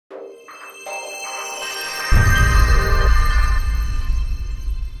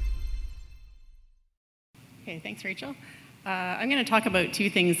Okay, thanks, Rachel. I'm going to talk about two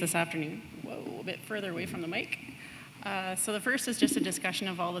things this afternoon. Whoa, a bit further away from the mic. So the first is just a discussion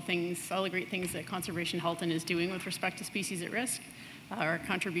of all the great things that Conservation Halton is doing with respect to species at risk, our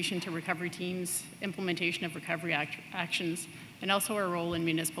contribution to recovery teams, implementation of recovery actions, and also our role in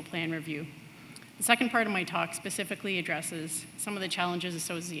municipal plan review. The second part of my talk specifically addresses some of the challenges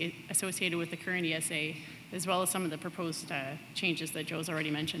associated with the current ESA, as well as some of the proposed changes that Joe's already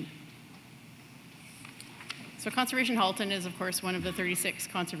mentioned. So Conservation Halton is, of course, one of the 36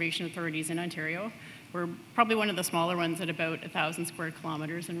 conservation authorities in Ontario. We're probably one of the smaller ones at about 1,000 square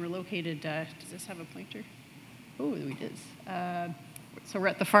kilometers, and we're located, does this have a pointer? Oh, it does. So we're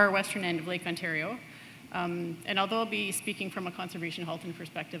at the far western end of Lake Ontario. And although I'll be speaking from a Conservation Halton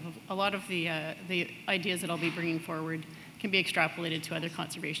perspective, a lot of the ideas that I'll be bringing forward can be extrapolated to other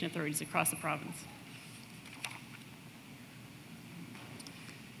conservation authorities across the province.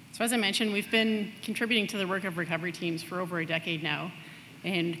 So as I mentioned, we've been contributing to the work of recovery teams for over a decade now.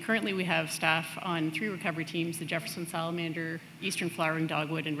 And currently we have staff on 3 recovery teams, the Jefferson Salamander, Eastern Flowering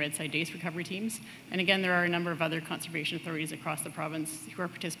Dogwood, and Red Side Dace recovery teams. And again, there are a number of other conservation authorities across the province who are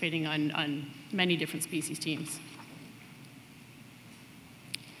participating on many different species teams.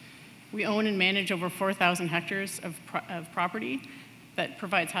 We own and manage over 4,000 hectares of property that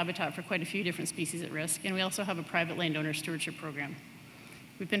provides habitat for quite a few different species at risk. And we also have a private landowner stewardship program.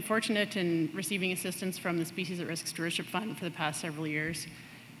 We've been fortunate in receiving assistance from the Species at Risk Stewardship Fund for the past several years,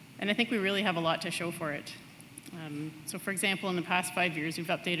 and I think we really have a lot to show for it. So for example, in the past 5 years, we've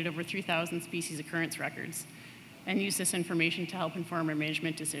updated over 3,000 species occurrence records and used this information to help inform our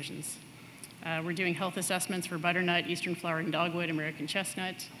management decisions. We're doing health assessments for butternut, Eastern Flowering Dogwood, American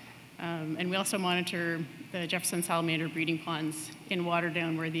chestnut, and we also monitor the Jefferson Salamander breeding ponds in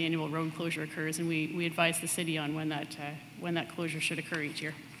Waterdown where the annual road closure occurs, and we advise the city on when that closure should occur each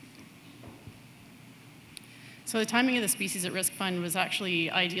year. So the timing of the Species at Risk Fund was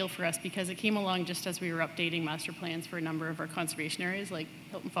actually ideal for us because it came along just as we were updating master plans for a number of our conservation areas like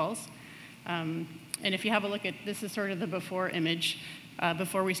Hilton Falls. And if you have a look at, this is sort of the before image,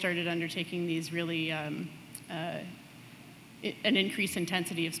 before we started undertaking these really an increased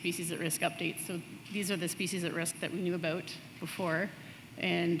intensity of species at risk updates. So these are the species at risk that we knew about before,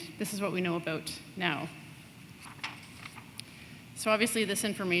 and this is what we know about now. So obviously this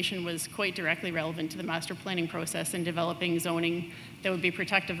information was quite directly relevant to the master planning process in developing zoning that would be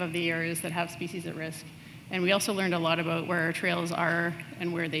protective of the areas that have species at risk. And we also learned a lot about where our trails are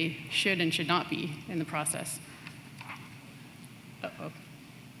and where they should and should not be in the process. Uh-oh.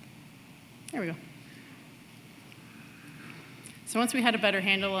 There we go. So once we had a better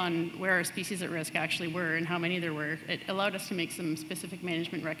handle on where our species at risk actually were and how many there were, it allowed us to make some specific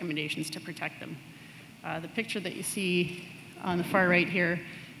management recommendations to protect them. The picture that you see on the far right here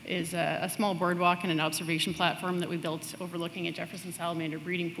is a small boardwalk and an observation platform that we built overlooking a Jefferson Salamander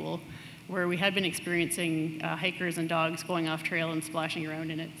breeding pool where we had been experiencing hikers and dogs going off trail and splashing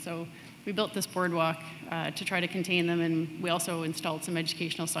around in it. So we built this boardwalk to try to contain them, and we also installed some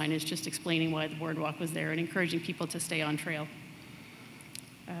educational signage just explaining why the boardwalk was there and encouraging people to stay on trail.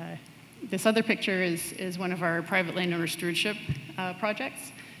 This other picture is one of our private landowner stewardship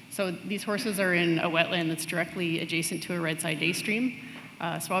projects. So these horses are in a wetland that's directly adjacent to a Red Side Dace stream.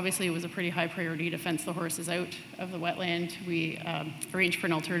 So obviously it was a pretty high priority to fence the horses out of the wetland. We arranged for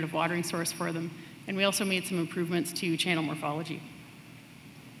an alternative watering source for them, and we also made some improvements to channel morphology.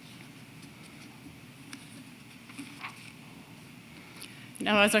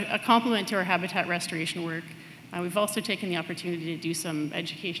 Now, as a complement to our habitat restoration work, we've also taken the opportunity to do some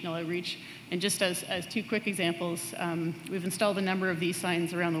educational outreach. And just as 2 quick examples, we've installed a number of these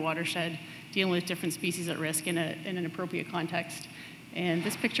signs around the watershed dealing with different species at risk in an appropriate context. And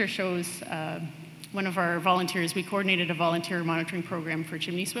this picture shows one of our volunteers. We coordinated a volunteer monitoring program for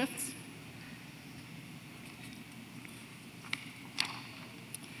chimney swifts.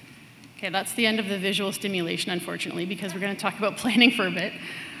 Okay, that's the end of the visual stimulation, unfortunately, because we're going to talk about planning for a bit.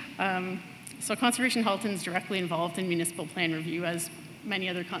 So Conservation Halton is directly involved in municipal plan review, as many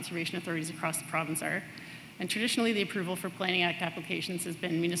other conservation authorities across the province are. And traditionally, the approval for Planning Act applications has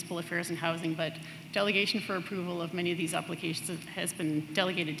been municipal affairs and housing, but delegation for approval of many of these applications has been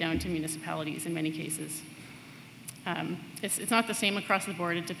delegated down to municipalities in many cases. It's not the same across the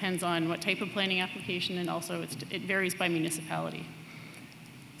board. It depends on what type of planning application, and also it varies by municipality.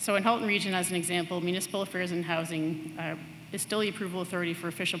 So in Halton Region, as an example, municipal affairs and housing is still the approval authority for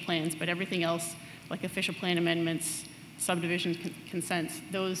official plans, but everything else, like official plan amendments, subdivision consents,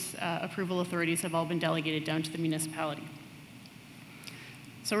 those approval authorities have all been delegated down to the municipality.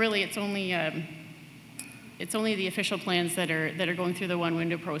 So really, it's only it's only the official plans that are going through the one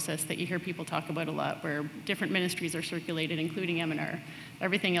window process that you hear people talk about a lot, where different ministries are circulated, including M&R.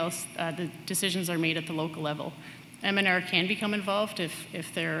 Everything else, the decisions are made at the local level. M&R can become involved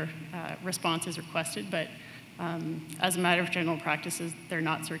if their response is requested, but as a matter of general practices, they're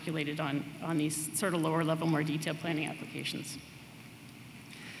not circulated on these sort of lower level, more detailed planning applications.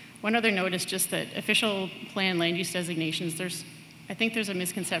 One other note is just that official plan land use designations, I think there's a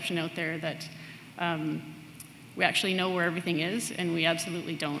misconception out there that we actually know where everything is, and we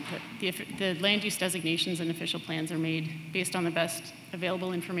absolutely don't. The land use designations and official plans are made based on the best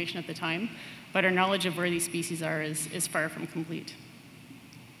available information at the time, but our knowledge of where these species are is far from complete.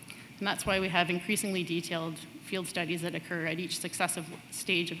 And that's why we have increasingly detailed field studies that occur at each successive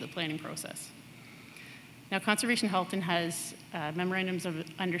stage of the planning process. Now, Conservation Halton has memorandums of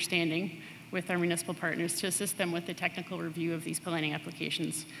understanding with our municipal partners to assist them with the technical review of these planning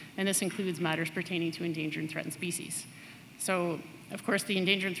applications, and this includes matters pertaining to endangered and threatened species. So, of course, the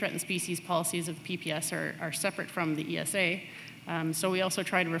endangered and threatened species policies of the PPS are separate from the ESA, so we also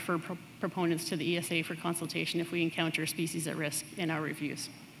try to refer proponents to the ESA for consultation if we encounter species at risk in our reviews.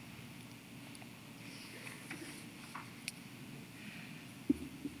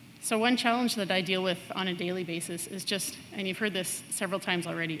 So one challenge that I deal with on a daily basis is just, and you've heard this several times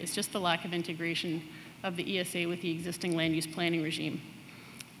already, is just the lack of integration of the ESA with the existing land use planning regime.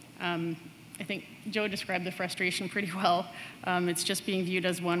 I think Joe described the frustration pretty well. It's just being viewed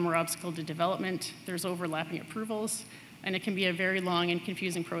as one more obstacle to development. There's overlapping approvals, and it can be a very long and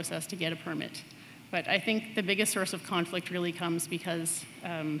confusing process to get a permit. But I think the biggest source of conflict really comes because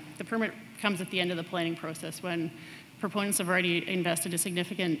the permit comes at the end of the planning process when proponents have already invested a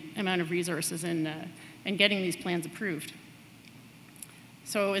significant amount of resources in getting these plans approved.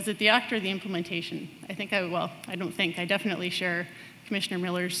 So is it the act or the implementation? I definitely share Commissioner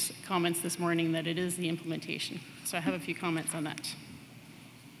Miller's comments this morning that it is the implementation. So I have a few comments on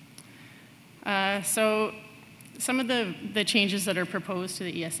that. So some of the changes that are proposed to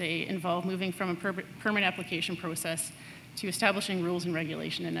the ESA involve moving from a permit application process to establishing rules and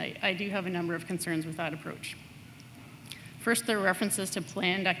regulation, and I do have a number of concerns with that approach. First, there are references to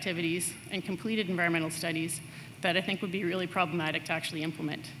planned activities and completed environmental studies that I think would be really problematic to actually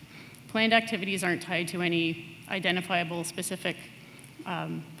implement. Planned activities aren't tied to any identifiable specific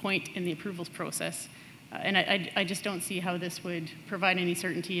point in the approvals process, and I just don't see how this would provide any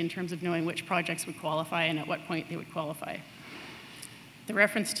certainty in terms of knowing which projects would qualify and at what point they would qualify. The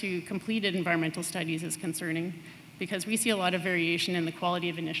reference to completed environmental studies is concerning because we see a lot of variation in the quality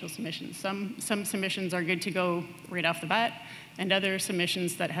of initial submissions. Some submissions are good to go right off the bat, and other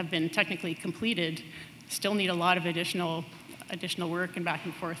submissions that have been technically completed still need a lot of additional work and back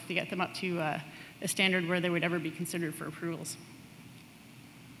and forth to get them up to a standard where they would ever be considered for approvals.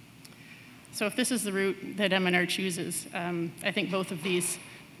 So if this is the route that M&R chooses, I think both of these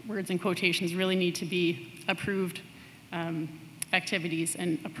words and quotations really need to be approved activities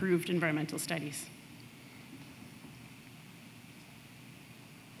and approved environmental studies.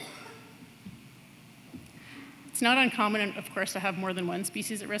 It's not uncommon, of course, to have more than one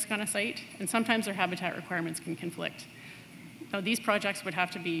species at risk on a site, and sometimes their habitat requirements can conflict. Now, these projects would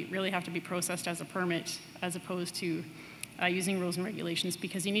really have to be processed as a permit as opposed to using rules and regulations,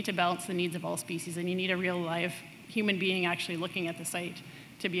 because you need to balance the needs of all species, and you need a real live human being actually looking at the site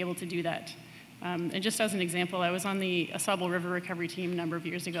to be able to do that. And just as an example, I was on the Asable River recovery team a number of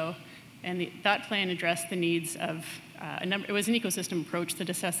years ago, and that plan addressed the needs of, it was an ecosystem approach that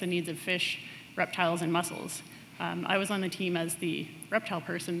assessed the needs of fish, reptiles, and mussels. I was on the team as the reptile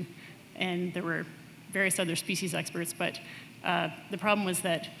person, and there were various other species experts, but the problem was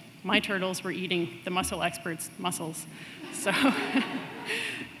that my turtles were eating the mussel experts' mussels. So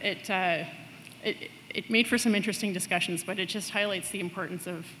it made for some interesting discussions, but it just highlights the importance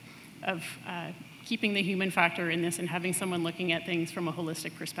of keeping the human factor in this and having someone looking at things from a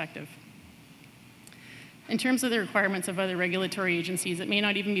holistic perspective. In terms of the requirements of other regulatory agencies, it may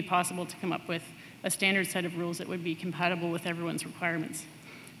not even be possible to come up with a standard set of rules that would be compatible with everyone's requirements.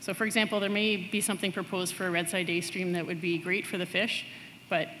 So for example, there may be something proposed for a red-side day stream that would be great for the fish,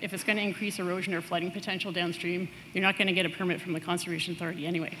 but if it's going to increase erosion or flooding potential downstream, you're not going to get a permit from the Conservation Authority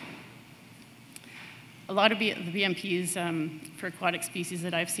anyway. A lot of the BMPs for aquatic species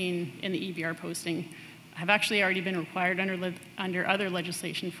that I've seen in the EBR posting have actually already been required under other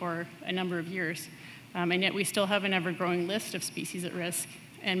legislation for a number of years, and yet we still have an ever-growing list of species at risk,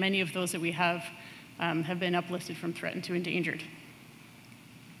 and many of those that we have been uplisted from threatened to endangered.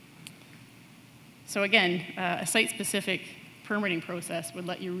 So again, a site-specific permitting process would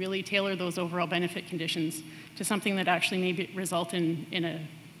let you really tailor those overall benefit conditions to something that actually may result in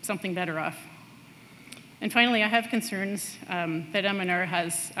something better off. And finally, I have concerns that MNR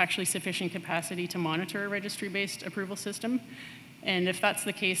has actually sufficient capacity to monitor a registry-based approval system. And if that's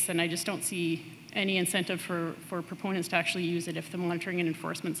the case, then I just don't see any incentive for proponents to actually use it if the monitoring and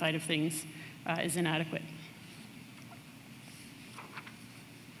enforcement side of things is inadequate.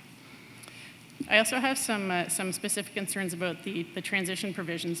 I also have some specific concerns about the transition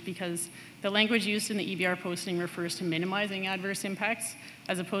provisions, because the language used in the EBR posting refers to minimizing adverse impacts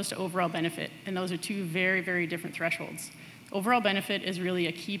as opposed to overall benefit, and those are two very, very different thresholds. Overall benefit is really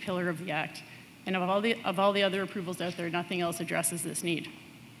a key pillar of the Act, and of all the other approvals out there, nothing else addresses this need.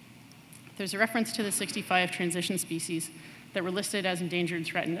 There's a reference to the 65 transition species that were listed as endangered and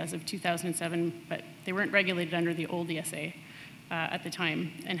threatened as of 2007, but they weren't regulated under the old ESA. At the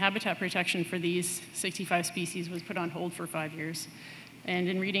time, and habitat protection for these 65 species was put on hold for 5 years. And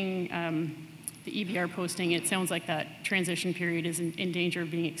in reading the EBR posting, it sounds like that transition period is in danger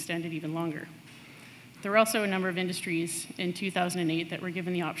of being extended even longer. There were also a number of industries in 2008 that were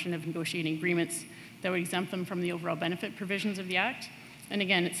given the option of negotiating agreements that would exempt them from the overall benefit provisions of the Act. And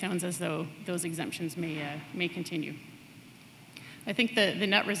again, it sounds as though those exemptions may continue. I think the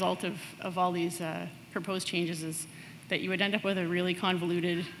net result of all these proposed changes is that you would end up with a really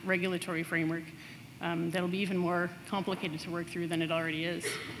convoluted regulatory framework that'll be even more complicated to work through than it already is.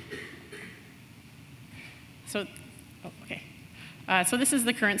 So this is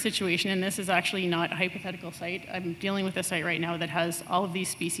the current situation, and this is actually not a hypothetical site. I'm dealing with a site right now that has all of these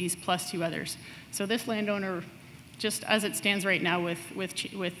species plus 2 others. So this landowner, just as it stands right now with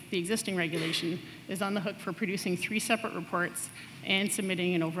the existing regulation, is on the hook for producing 3 separate reports and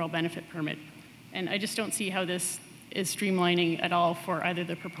submitting an overall benefit permit. And I just don't see how this is streamlining at all for either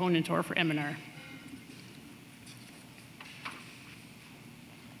the proponent or for MNR.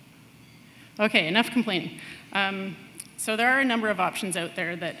 Okay, enough complaining. So there are a number of options out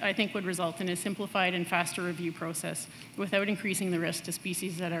there that I think would result in a simplified and faster review process without increasing the risk to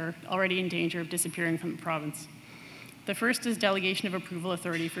species that are already in danger of disappearing from the province. The first is delegation of approval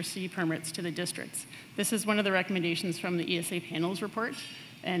authority for C permits to the districts. This is one of the recommendations from the ESA panel's report,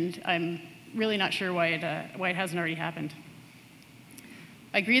 and I'm really not sure why it hasn't already happened.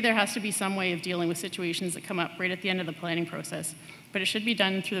 I agree there has to be some way of dealing with situations that come up right at the end of the planning process, but it should be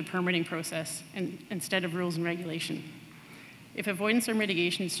done through the permitting process instead of rules and regulation. If avoidance or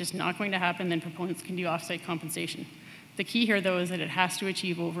mitigation is just not going to happen, then proponents can do off-site compensation. The key here, though, is that it has to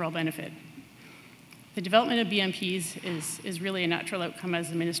achieve overall benefit. The development of BMPs is really a natural outcome as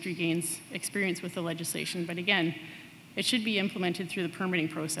the ministry gains experience with the legislation, but again, it should be implemented through the permitting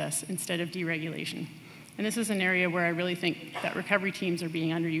process instead of deregulation. And this is an area where I really think that recovery teams are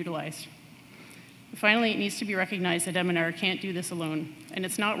being underutilized. Finally, it needs to be recognized that MNR can't do this alone, and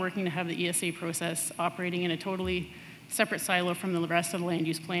it's not working to have the ESA process operating in a totally separate silo from the rest of the land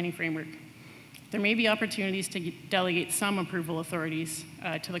use planning framework. There may be opportunities to delegate some approval authorities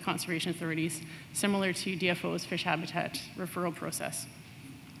to the conservation authorities, similar to DFO's fish habitat referral process.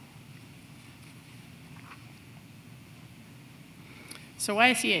 So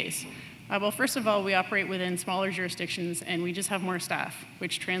why CAs? Well, first of all, we operate within smaller jurisdictions and we just have more staff,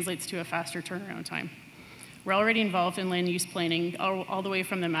 which translates to a faster turnaround time. We're already involved in land use planning all the way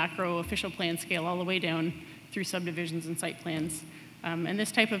from the macro official plan scale all the way down through subdivisions and site plans. And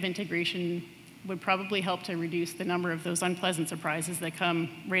this type of integration would probably help to reduce the number of those unpleasant surprises that come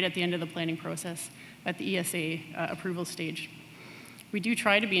right at the end of the planning process at the ESA approval stage. We do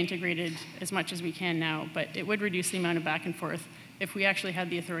try to be integrated as much as we can now, but it would reduce the amount of back and forth if we actually had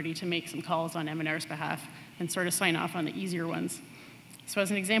the authority to make some calls on MNR's behalf and sort of sign off on the easier ones. So as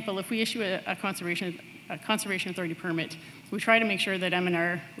an example, if we issue a conservation authority permit, we try to make sure that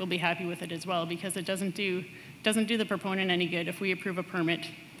MNR will be happy with it as well, because it doesn't do the proponent any good if we approve a permit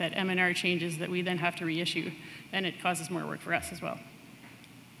that MNR changes that we then have to reissue, and it causes more work for us as well.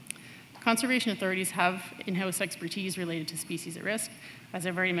 Conservation authorities have in-house expertise related to species at risk. As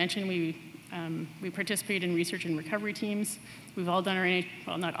I've already mentioned, we participate in research and recovery teams. We've all done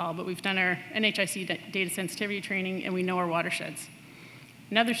well, not all, but we've done our NHIC data sensitivity training, and we know our watersheds.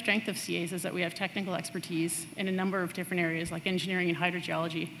 Another strength of CAs is that we have technical expertise in a number of different areas, like engineering and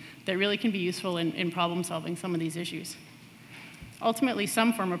hydrogeology, that really can be useful in problem solving some of these issues. Ultimately,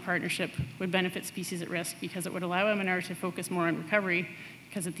 some form of partnership would benefit species at risk because it would allow MNR to focus more on recovery,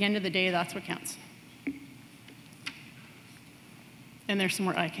 because at the end of the day, that's what counts. And there's some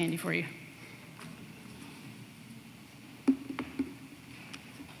more eye candy for you.